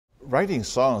Writing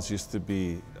songs used to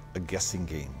be a guessing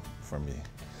game for me.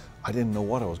 I didn't know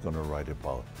what I was going to write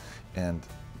about. And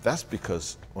that's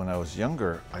because when I was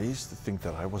younger, I used to think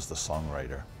that I was the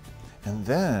songwriter. And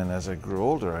then as I grew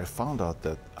older, I found out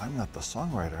that I'm not the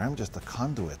songwriter, I'm just a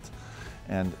conduit.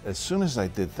 And as soon as I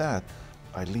did that,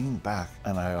 I leaned back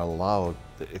and I allowed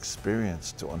the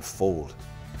experience to unfold.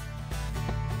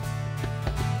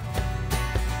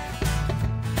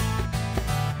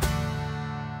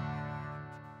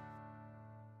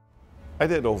 I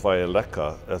did O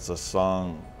Violeka as a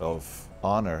song of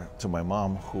honor to my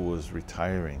mom who was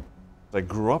retiring. I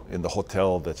grew up in the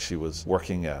hotel that she was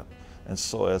working at. And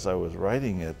so as I was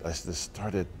writing it, I just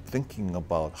started thinking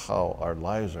about how our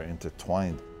lives are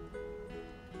intertwined.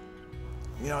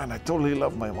 You know, and I totally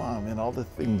love my mom and all the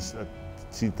things that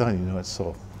she's done, you know, and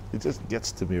so it just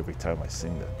gets to me every time I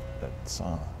sing that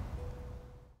song.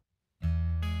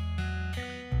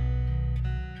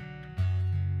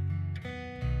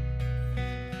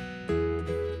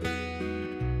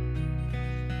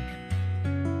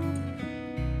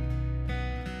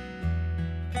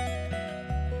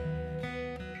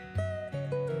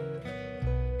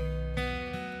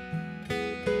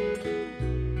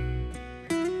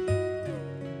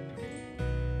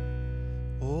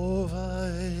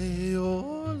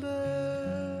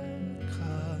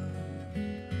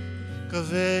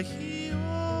 Kawehi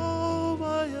o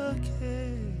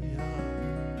Waiakea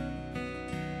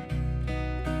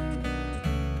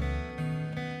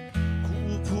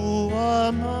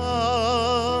Kupua makamai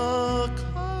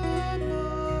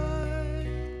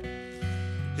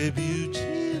He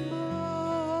beauty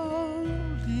maulino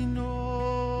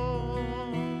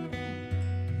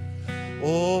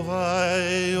O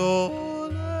Violeka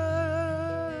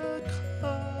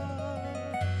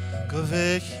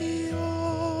Kawehi o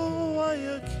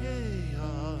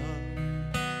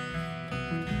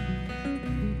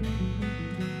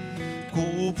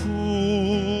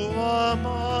Kupua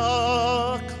makamai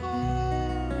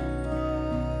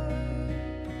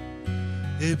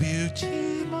E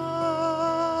beauty maulino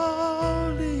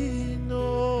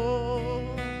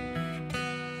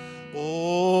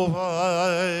O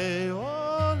Violeka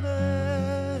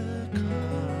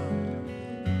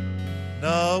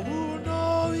Na uno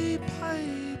I pai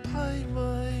pai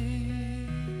mai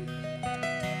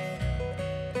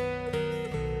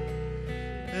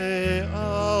E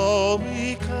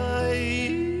awi kai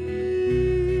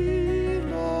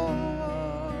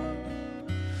loa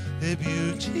E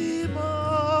beauty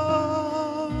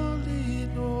maulino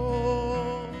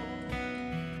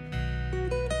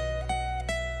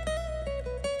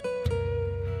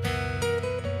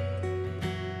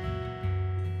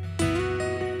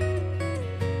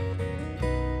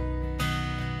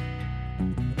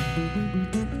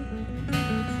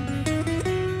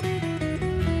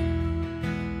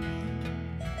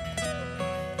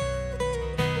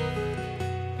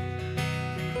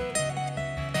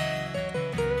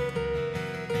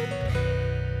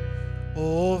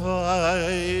O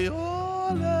Violeka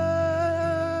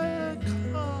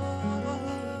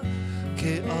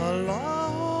ke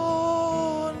alaona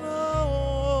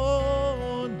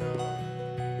ona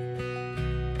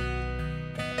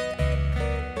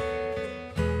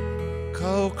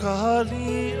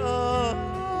Kaukali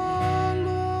aloha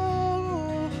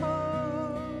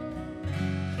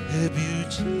He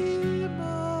beauty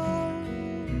maulino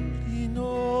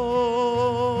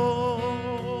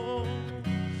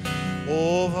O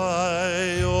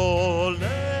Violeka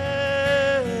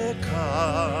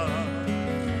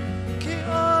ke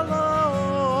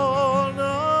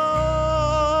alaona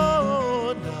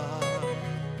ona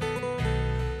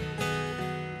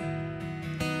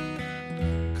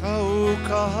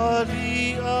Kaukali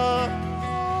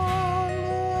aloha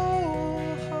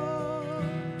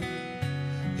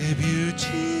E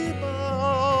beauty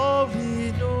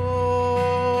maulino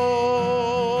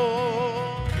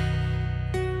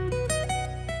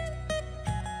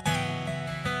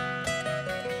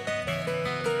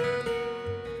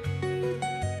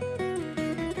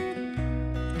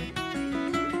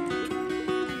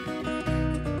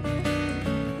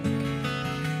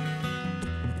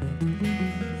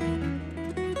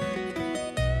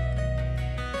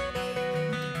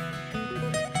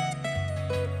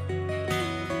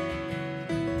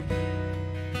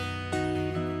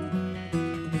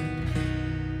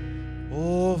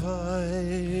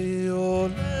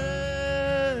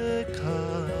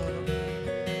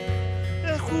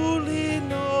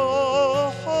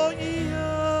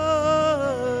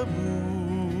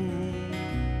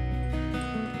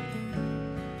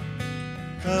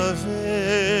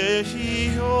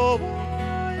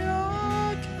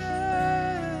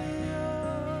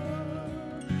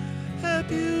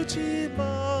beauty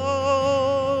maoli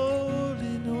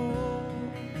no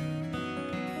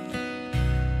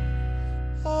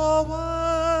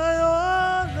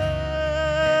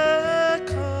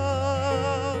Violeka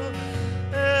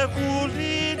e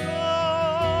huli no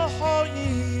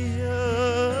hoia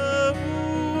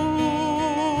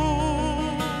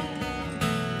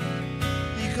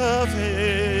I ka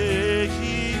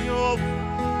vehi o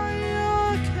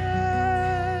Waiakea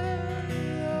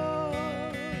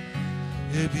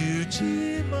e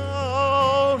beauty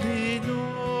maoli no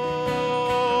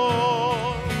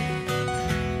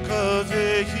ka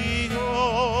vehi o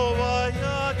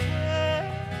Waiakea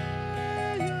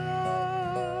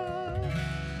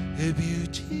e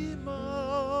beauty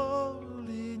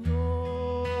maoli no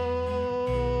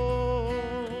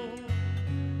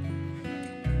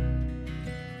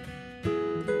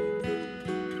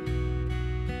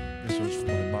This one's for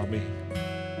my mommy.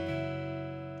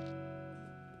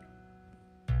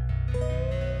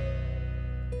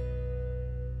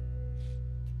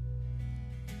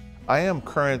 I am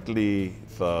currently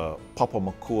the Papa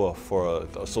Makua for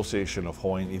the Association of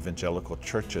Hawaiian Evangelical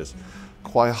Churches.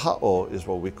 Kawaiaha is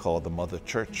what we call the Mother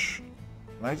Church.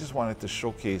 And I just wanted to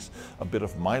showcase a bit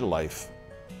of my life.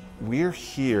 We're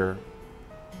here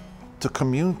to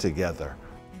commune together.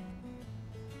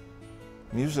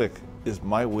 Music is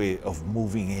my way of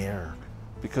moving air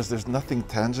because there's nothing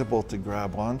tangible to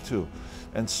grab onto.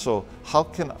 And so how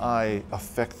can I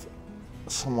affect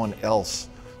someone else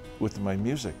with my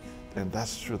music? And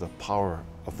that's through the power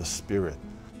of the Spirit.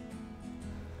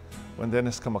 When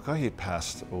Dennis Kamakahi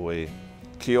passed away,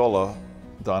 Keola,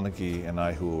 Donaghy, and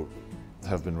I, who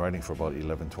have been writing for about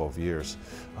 11, 12 years,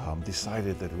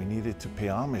 decided that we needed to pay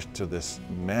homage to this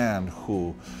man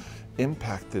who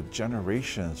impacted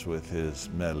generations with his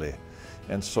MELE.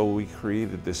 And so we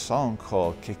created this song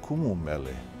called Ke Kumu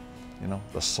MELE, you know,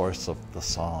 the source of the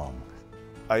song.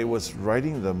 I was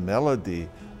writing the melody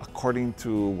according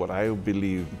to what I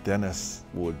believe Dennis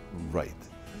would write.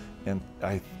 And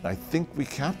I think we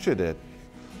captured it,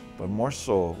 but more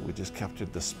so, we just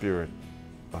captured the spirit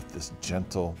of this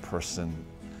gentle person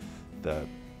that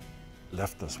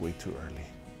left us way too early.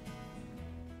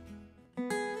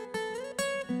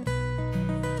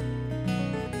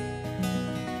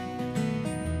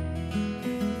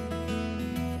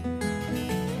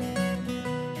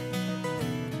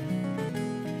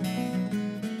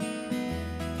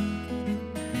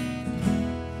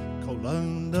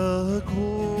 Kaulana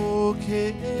ko ke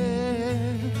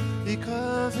I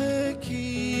ka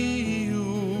vekiu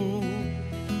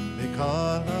Me ka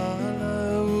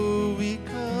lalau I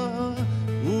ka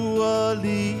ua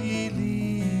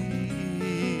lili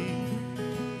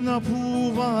Na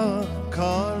pua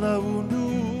ka launu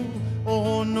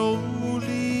o no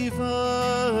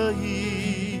ulivai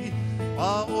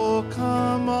A o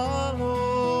ka malo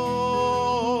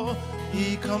I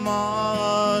ka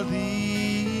mali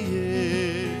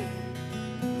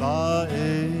La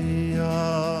ea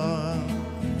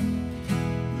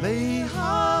Lei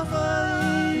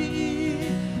Hawaii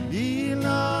I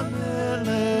na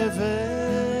mele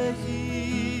vehi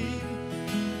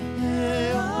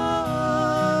E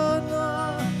ana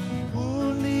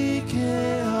Puni ke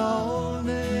ao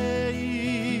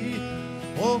nei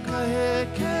O ka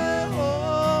heke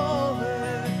ole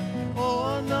O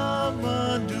na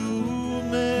madu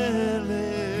mele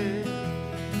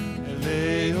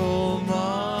Leo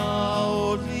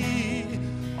maoli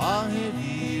ahe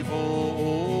vivo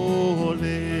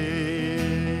ole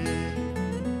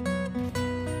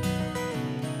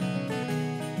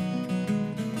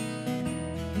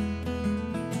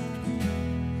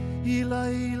Ila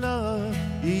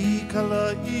I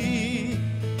kalai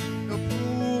ka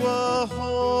pua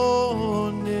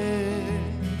hone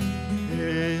E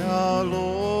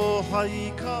aloha I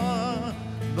ka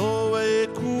noe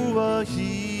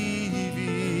kuahiwi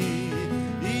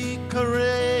I ka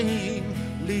rain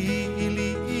li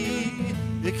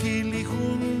E kili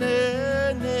hune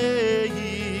nei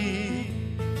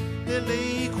E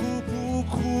lei kupu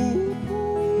kupu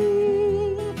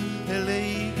E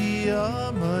lei ia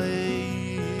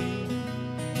mai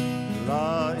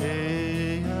La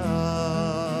ea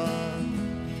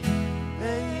E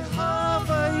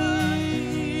Hawaii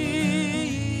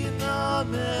Na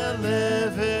mele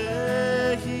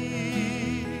vehi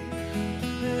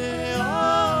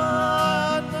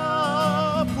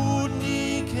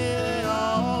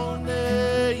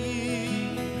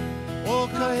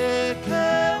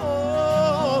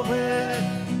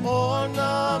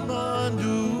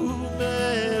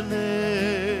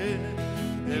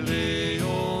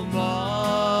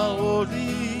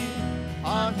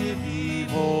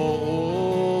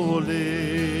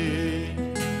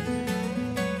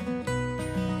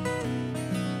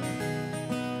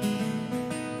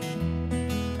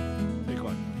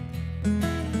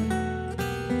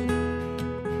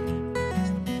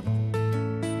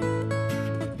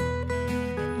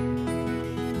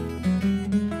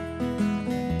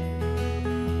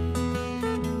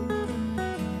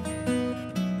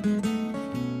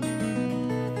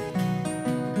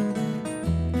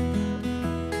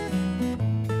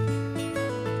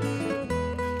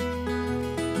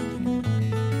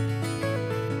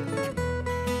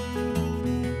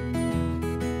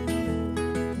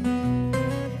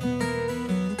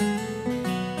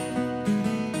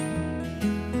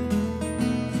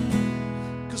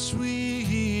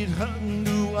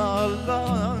Kandu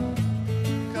ala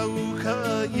kauka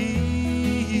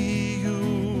iu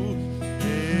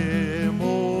e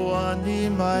moani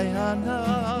mai ana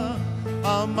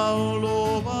a maulo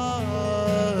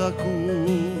aku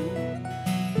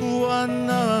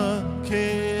Puana ke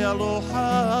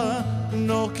aloha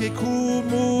no ke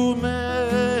kumu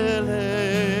mele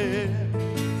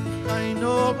Ai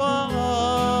no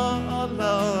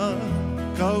ala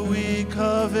kaui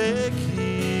ka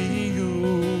vekiu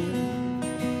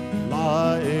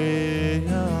La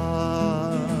ea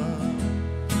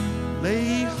Lei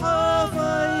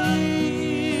Hawaii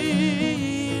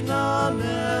na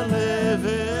mele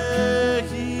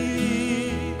vehi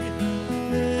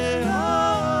E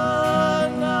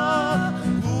ana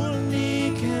uni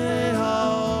ke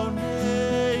hao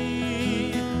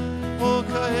nei O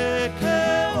ka heke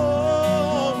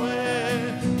oe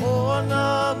o na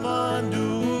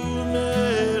mandu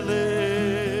mele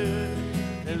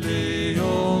E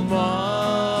leo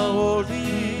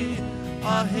maoli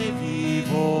a he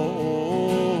vivo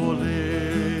ole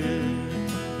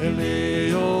E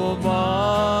leo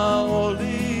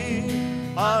maoli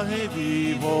a he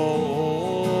vivo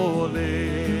ole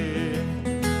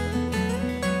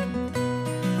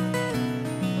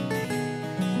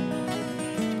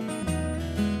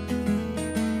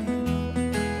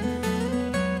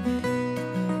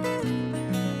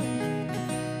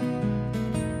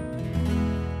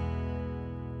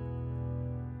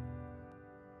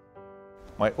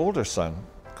My older son,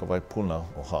 Kawaiaha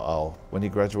o Ha'ao, when he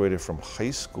graduated from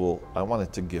high school, I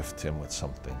wanted to gift him with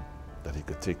something that he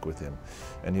could take with him.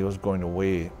 And he was going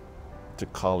away to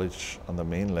college on the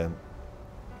mainland.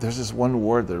 There's this one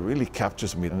word that really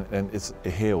captures me, and it's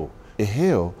eheo.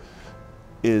 Eheo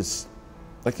is,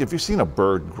 like if you've seen a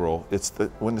bird grow,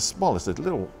 when it's small, it's a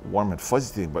little warm and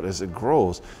fuzzy thing, but as it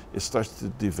grows, it starts to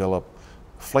develop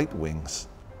flight wings.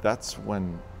 That's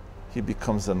when he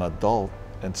becomes an adult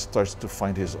and starts to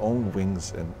find his own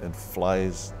wings and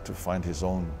flies to find his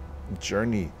own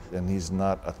journey, and he's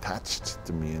not attached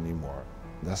to me anymore.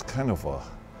 That's kind of a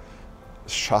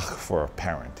shock for a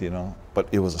parent, you know? But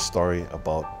it was a story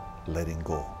about letting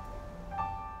go.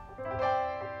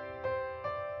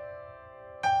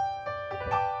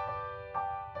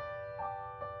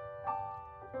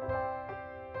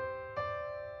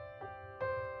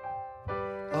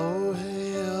 Oh,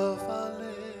 hey,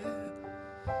 vale,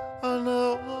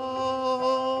 ana oe,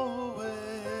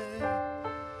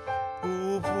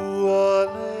 Pua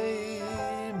Lei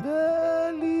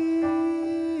Mēlia,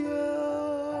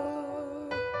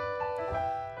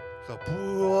 ka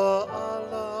pua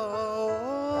ala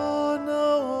ona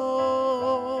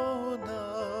ona,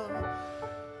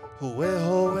 hoe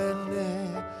hoene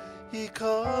I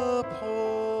ka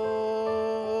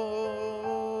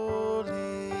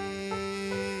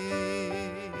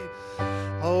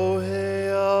Oh, hey,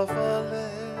 vale,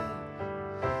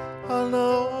 ana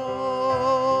oe,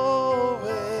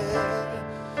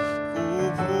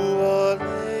 Pua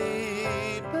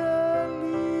Lei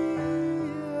Mēlia,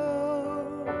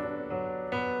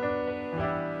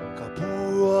 ka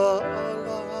pua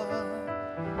ala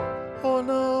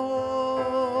ona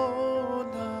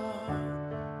ona,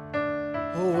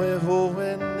 hoe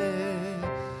hoene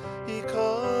I ka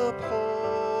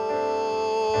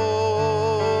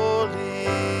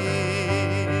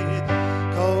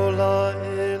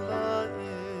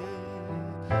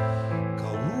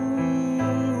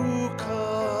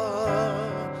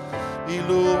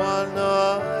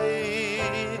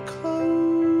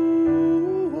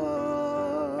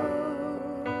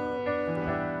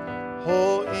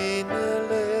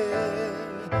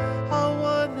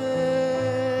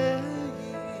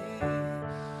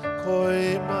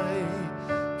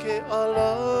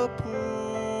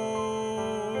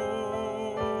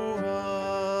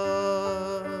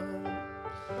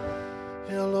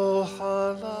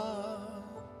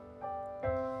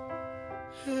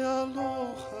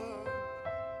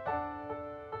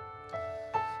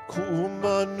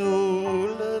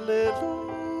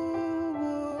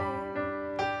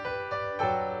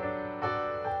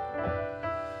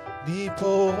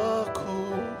Nipo aku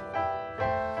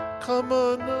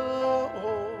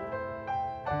kamana'o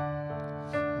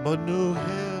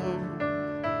manuheo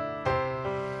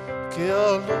ke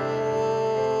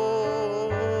aloha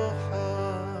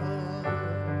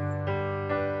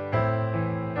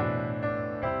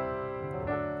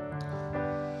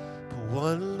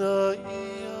Puana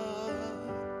ia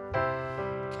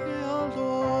ke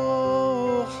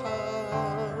aloha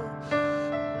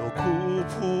no ku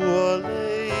Pua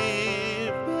Lei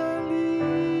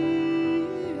Mēlia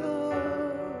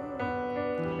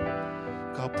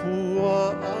ka pua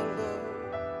ala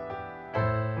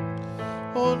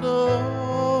ona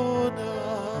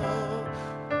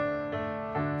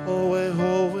Hoe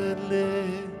hoe le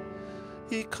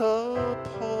I ka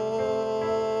poli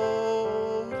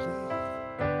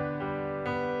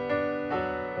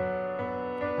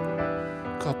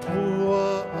Ka pua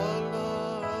ala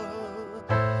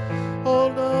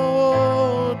Ona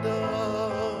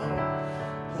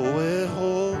Hoe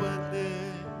hoe le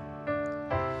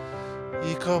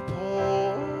I ka poli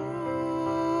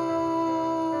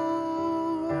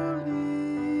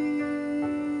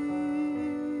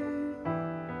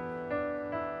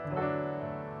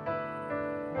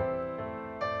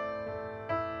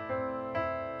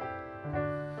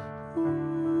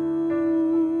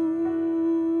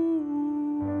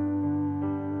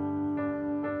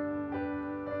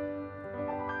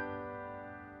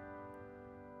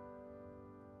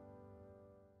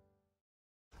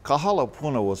Kahala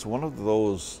Puna was one of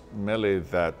those mele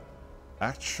that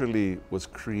actually was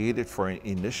created for an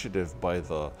initiative by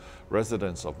the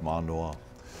residents of Manoa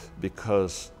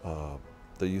because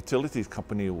the utilities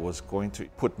company was going to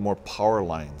put more power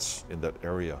lines in that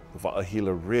area,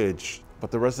 Wa'ahila Ridge,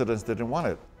 but the residents didn't want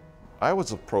it. I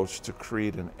was approached to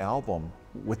create an album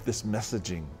with this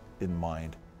messaging in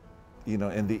mind. You know,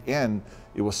 in the end,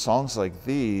 it was songs like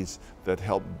these that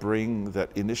helped bring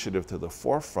that initiative to the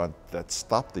forefront that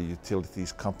stopped the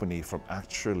utilities company from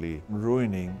actually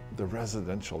ruining the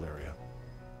residential area.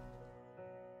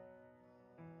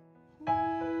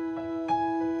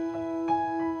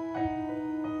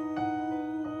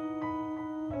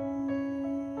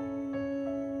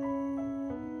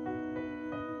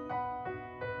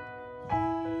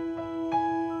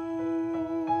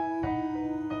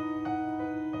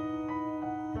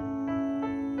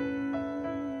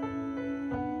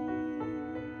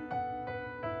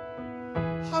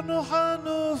 Hano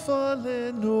hano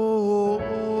whale no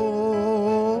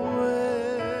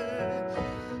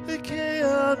e ke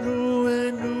anu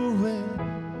e nue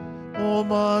o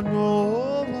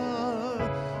manoa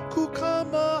ku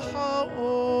kamaha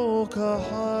o ka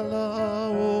hala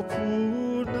o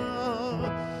puna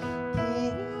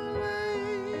Pua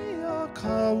Lei a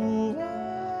kaua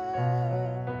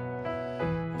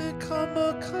me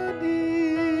kamakani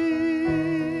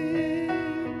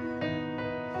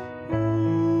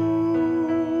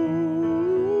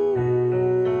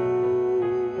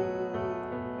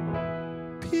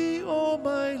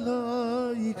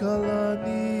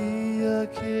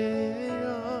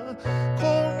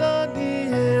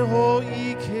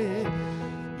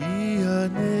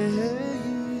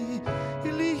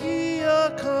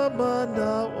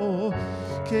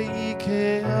Ke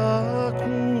ike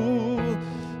aku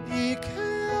ike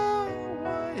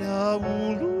awaya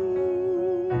ulu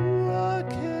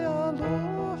ake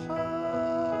aloha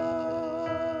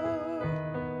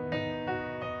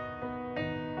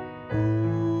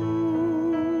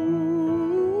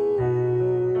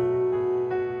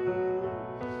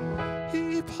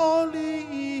I poli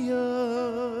ia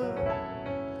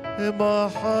e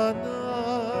mahana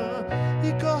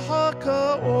I ka haka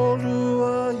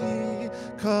olua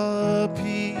ka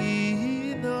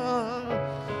piina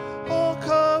o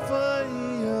ka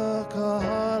waia ka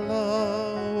hala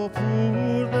o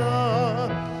puna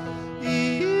I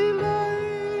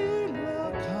laila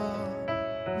ka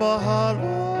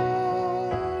mahalo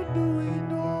nui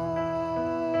no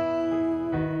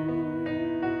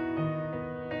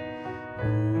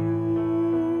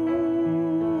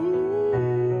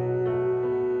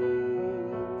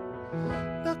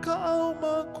Na ka au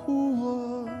makua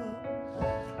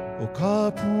O ka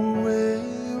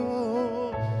pueo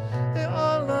e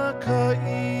ala ka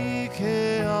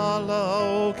ike ala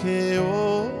o ke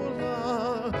ola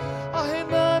a he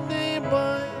nani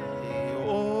mai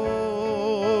o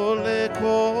le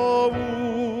kou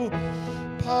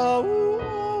pau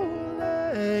o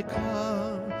le ka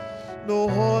no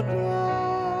hona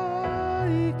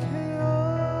I ke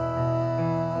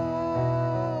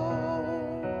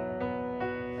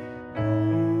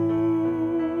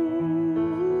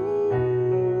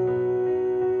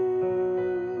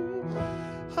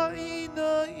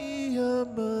Haina ia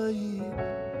mai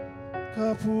ka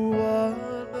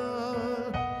puana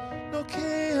no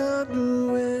ke anu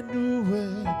e nue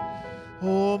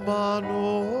o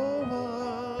manoa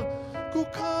ku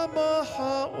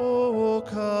kamaha o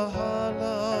ka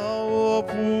hala o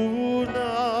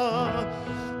puna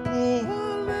Pua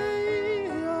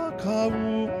Lei a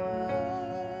kaua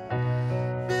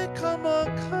me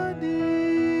kamakani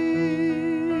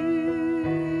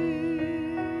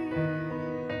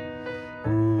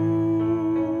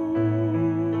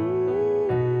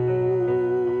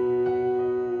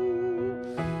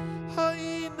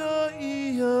Haina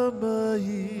ia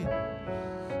mai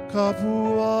ka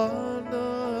puana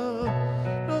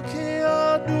no ke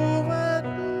anue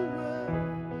nue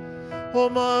o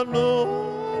manoa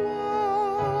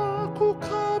ku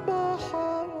ka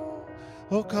mahalo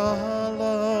o ka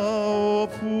hala o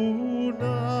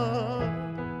puna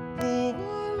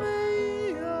Pua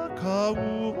Leia ka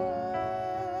ua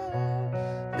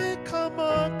me ka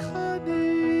makani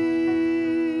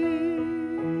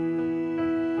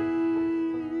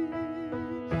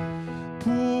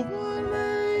Pua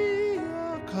Leia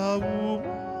ka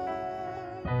ua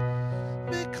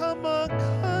me ka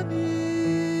makani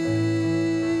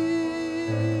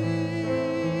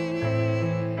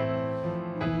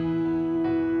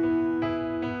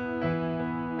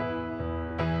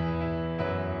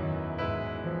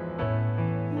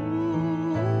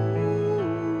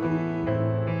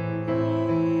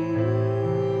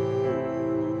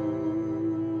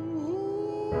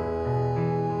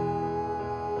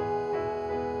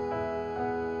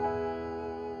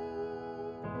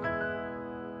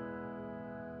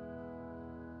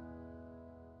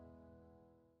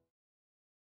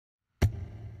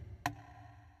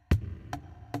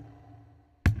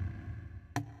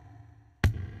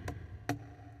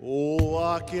O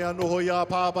ake anoho ia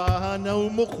papa hana u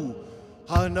moku,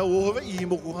 hana u Hawaii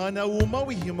moku, hana u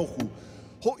Maui moku.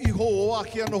 Ho'i ho o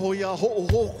ake anoho ia ho o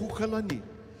ho kukalani.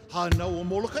 Hana o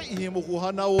Molokai he moku,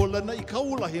 hana o lana I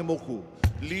kaula he moku.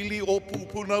 Lili o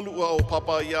pupuna lua o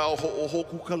papa ia ho o ho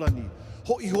kukalani.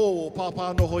 Ho'i ho o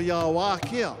papa anoho ia o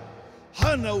akea.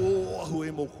 Hana o ahu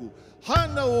he moku.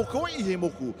 Hana o Kauai he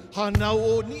moku, hana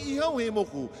o Ni'ihau he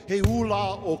moku. He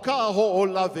ula o ka ho o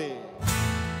lave.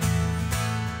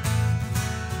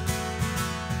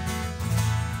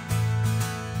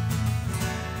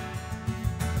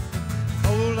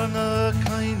 Kaulana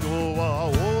kainoa o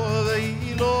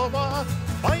Hawaii loa,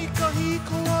 mai ka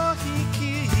hikoa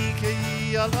hiki hike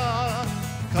I ala.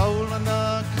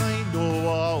 Kaulana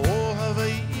kainoa o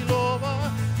Hawaii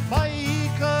loa, mai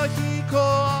ka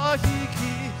hikoa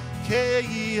hiki ke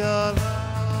I ala.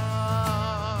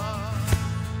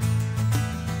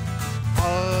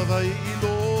 Hawaii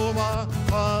loa,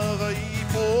 Hawaii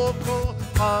poko,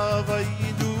 Hawaii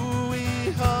nui,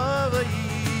 Hawaii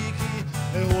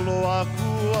E holo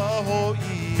aku a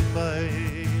ho'i mai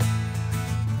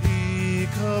I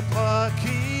ka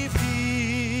pakipi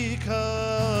ka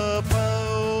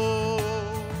pau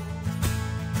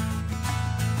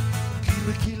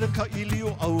Kila kila ka ili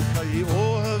o au kai o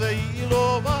Hawaii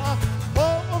loa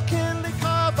O kele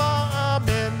ka waa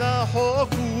me na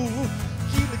hoku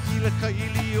Kila kila ka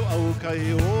ili o au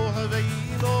kai o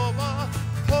Hawaii loa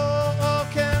O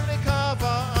kele ka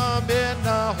waa me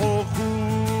na hoku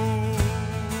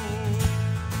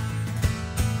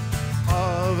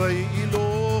Hawaii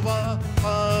loa,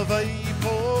 Hawaii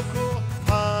poko,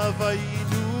 Hawaii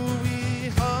nui,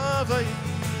 Hawaii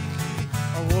ki.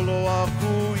 Aholo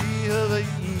aku I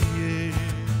Hawaii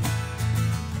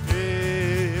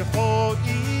e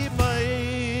ho'i mai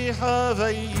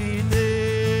Hawaii ne.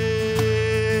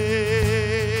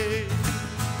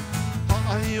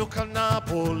 Ha'ahi o ka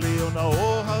Napoleona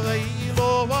o Hawaii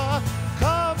loa,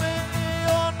 ka me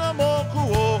ona moku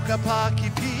o ka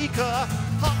Pakipika.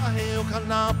 Ha'ahe o ka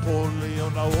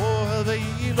Napoleona o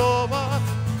Hawaii loa,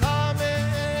 ka me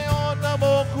ona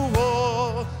moku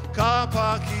o ka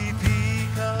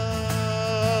Pakipika.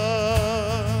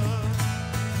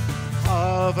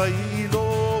 Hawaii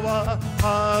loa,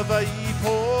 Hawaii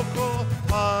poko,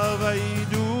 Hawaii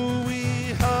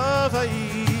nui,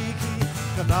 Hawaii ki.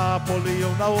 Ka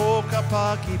Napoleona o ka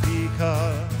Pakipika.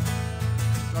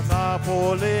 Ka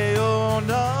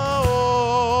Napoleona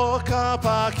o ka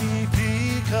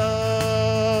Pakipika.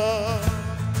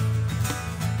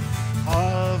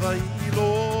 Hawaii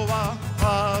loa,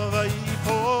 Hawaii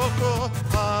poko,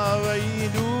 Hawaii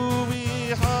nui,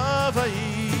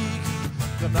 Hawaii ki.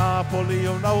 Ka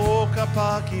Napoleona o ka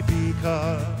Pakipika.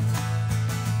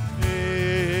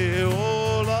 E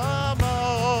ola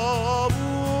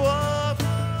maua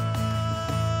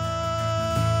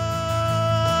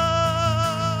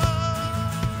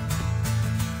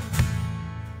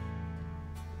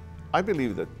I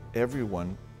believe that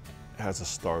everyone has a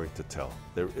story to tell.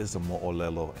 There is a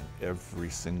mo'olelo in every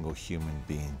single human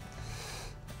being.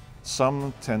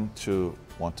 Some tend to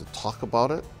want to talk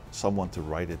about it. Some want to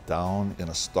write it down in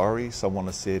a story. Some want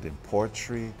to say it in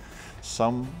poetry.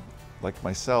 Some, like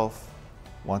myself,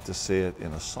 want to say it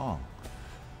in a song.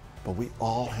 But we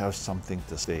all have something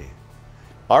to say.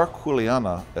 Our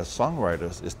kuleana as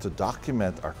songwriters is to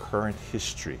document our current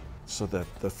history so that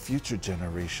the future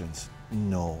generations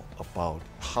know about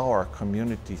how our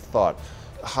community thought,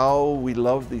 how we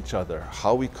loved each other,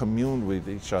 how we communed with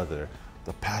each other,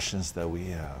 the passions that we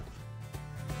have.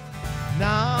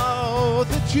 Now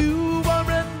that you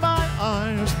are in my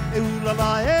arms, e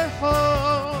ulala e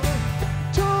ho,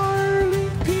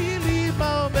 darling pili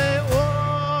mau me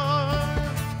oi.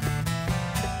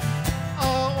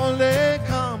 A ole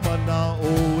ka mana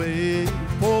oe,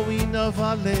 poina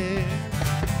vale.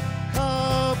 Ka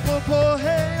popo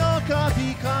he o ka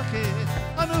pikake,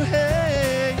 anu he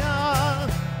ya.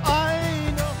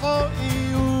 Ai no ho I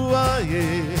ua e,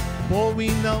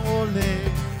 poina ole.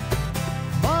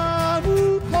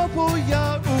 Popo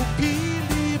ya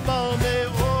upili mau me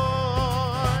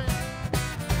oi.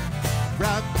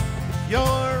 Wrap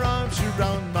your arms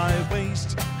around my waist.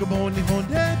 Come on,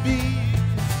 Honebi.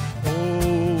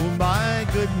 Oh my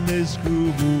goodness,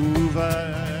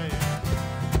 groovy.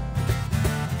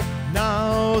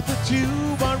 Now that you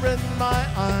are in my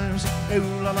arms, e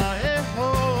ulala e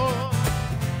ho,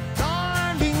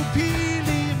 darling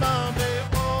pili mau me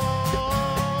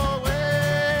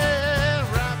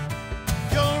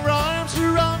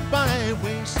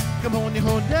come on,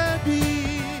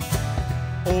 Honebi.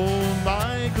 Oh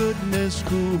my goodness,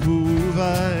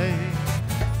 groovy.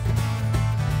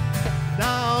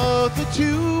 Now that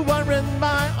you are in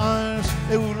my arms,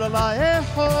 e ulala e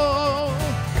ho,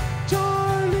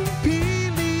 darling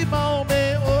pili mau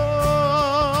me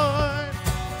oi.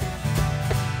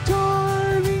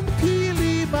 Darling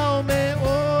pili mau me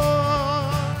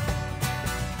oi.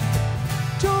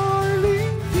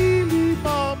 Darling pili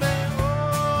mau me oi.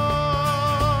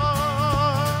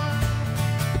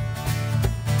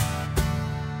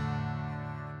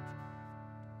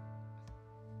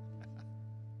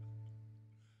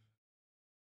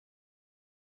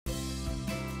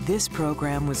 This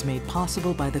program was made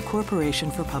possible by the Corporation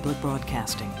for Public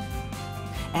Broadcasting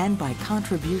and by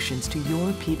contributions to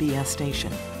your PBS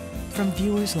station from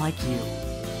viewers like you.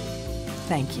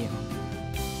 Thank you.